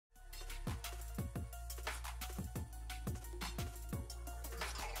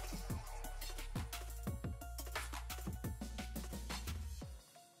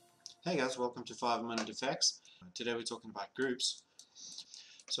Hey guys, welcome to 5-Minute Effects. Today we're talking about groups.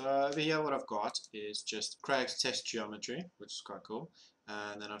 So over here what I've got is just Craig's test geometry, which is quite cool.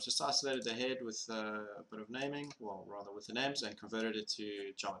 And then I've just isolated the head with a bit of naming, well rather with the names, and converted it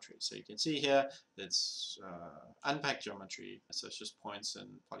to geometry. So you can see here it's unpacked geometry, so it's just points and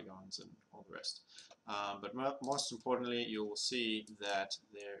polygons and all the rest. But most importantly, you will see that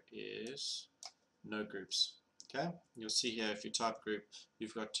there is no groups. Okay, you'll see here if you type group,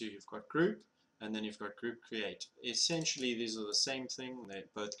 you've got group, and then you've got group create. Essentially these are the same thing, they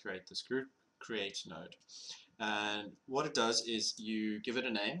both create this group create node. And what it does is you give it a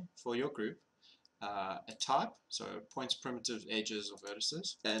name for your group, a type, so points, primitives, edges, or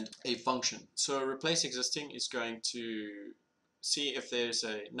vertices, and a function. So replace existing is going to see if there's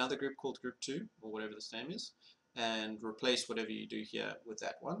another group called group 2, or whatever this name is, and replace whatever you do here with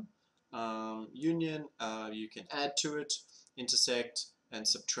that one. Union, you can add to it. Intersect and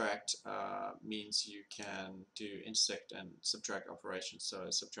subtract means you can do intersect and subtract operations. So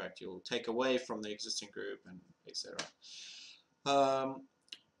subtract, you'll take away from the existing group, and etc.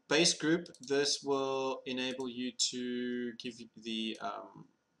 Base group, this will enable you to give the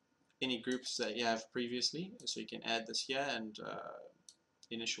any groups that you have previously. So you can add this here and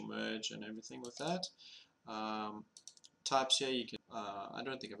initial merge and everything with that. Types here, you can, I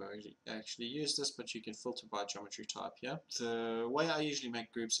don't think I've actually used this, but you can filter by geometry type here. The way I usually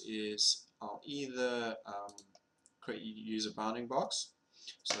make groups is I'll either use a bounding box.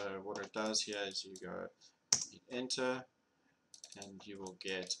 So what it does here is you go hit enter, and you will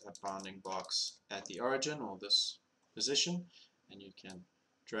get a bounding box at the origin, or this position, and you can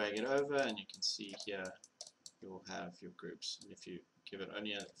drag it over, and you can see here you will have your groups. And if you give it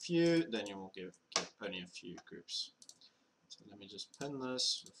only a few, then you will get only a few groups. So let me just pin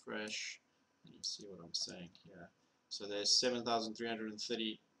this, refresh, and you see what I'm saying here. So there's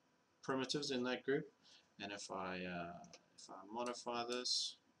 7,330 primitives in that group, and if I modify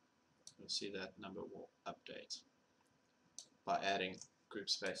this, you'll see that number will update by adding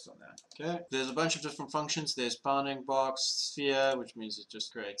groups based on that. Okay, there's a bunch of different functions. There's bounding box, sphere, which means it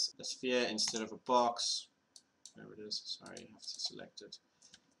just creates a sphere instead of a box. There it is. Sorry, you have to select it.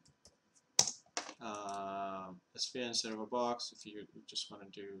 A sphere instead of a box if you just want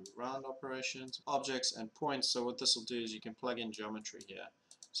to do round operations. Objects and points, so what this will do is you can plug in geometry here.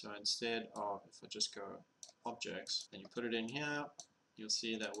 So instead of, if I just go objects and you put it in here, you'll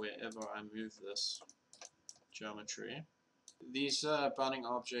see that wherever I move this geometry, these bounding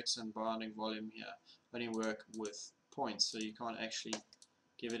objects and bounding volume here only work with points, so you can't actually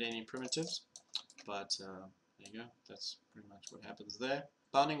give it any primitives, but there you go, that's pretty much what happens there.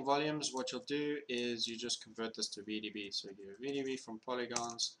 Bounding volumes, what you'll do is you just convert this to VDB. So you give VDB from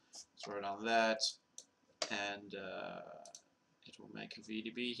polygons, throw it on that, and it will make a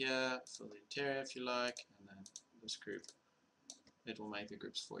VDB here for the interior if you like, and then this group, it will make the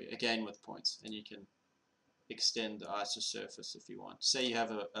groups for you, again with points, and you can extend the ISO surface if you want. Say you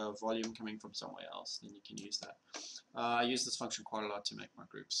have a volume coming from somewhere else, then you can use that. I use this function quite a lot to make my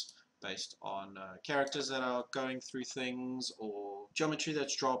groups based on characters that are going through things, or geometry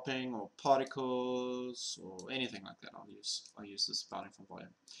that's dropping, or particles, or anything like that. I'll use this bounding from volume.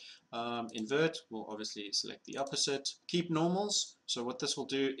 Invert will obviously select the opposite. Keep normals. So what this will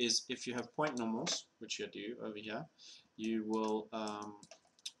do is if you have point normals, which you do over here, you will,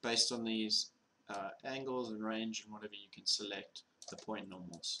 based on these angles and range and whatever, you can select the point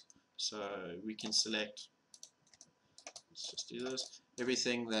normals. So we can select, let's just do this,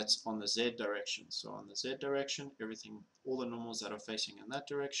 everything that's on the Z direction. So on the Z direction, everything, all the normals that are facing in that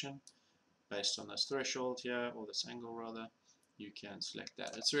direction, based on this threshold here, or this angle rather, you can select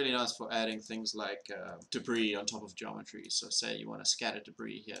that. It's really nice for adding things like debris on top of geometry. So say you want to scatter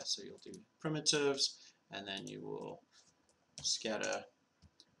debris here, so you'll do primitives, and then you will scatter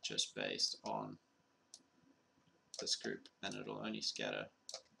just based on this group, and it'll only scatter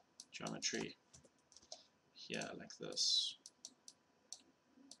geometry here like this.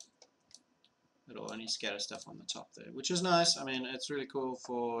 It'll only scatter stuff on the top there, which is nice. I mean, it's really cool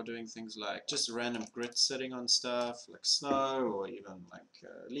for doing things like just random grit sitting on stuff like snow, or even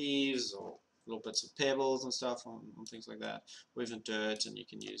like leaves, or little bits of pebbles and stuff on things like that, or even dirt, and you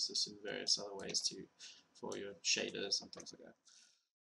can use this in various other ways too for your shaders and things like that.